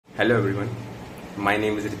Hello everyone, my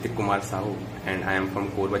name is Ritik Sahu and I am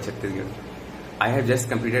from Korba, Chhattisgarh. I have just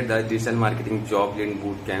completed the digital marketing job lead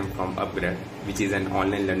boot camp from Upgrade, which is an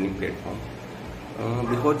online learning platform.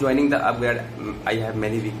 Before joining the Upgrade, I have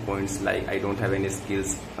many weak points, like I don't have any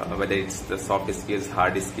skills, whether it's the soft skills,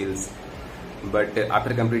 hard skills. But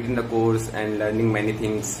after completing the course and learning many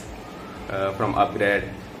things from Upgrade,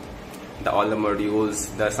 all the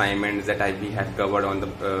modules, the assignments that we have covered on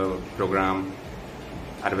the program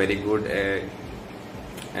are very good,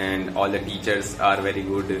 and all the teachers are very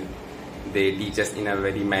good. They teach us in a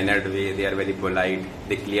very mannered way. They are very polite.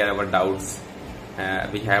 They clear our doubts.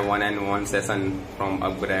 We have one-on-one session from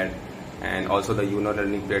Upgrade, and also the Yuno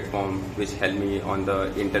Learning platform, which helped me on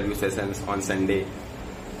the interview sessions on Sunday.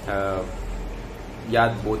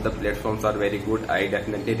 Yeah, both the platforms are very good. I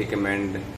definitely recommend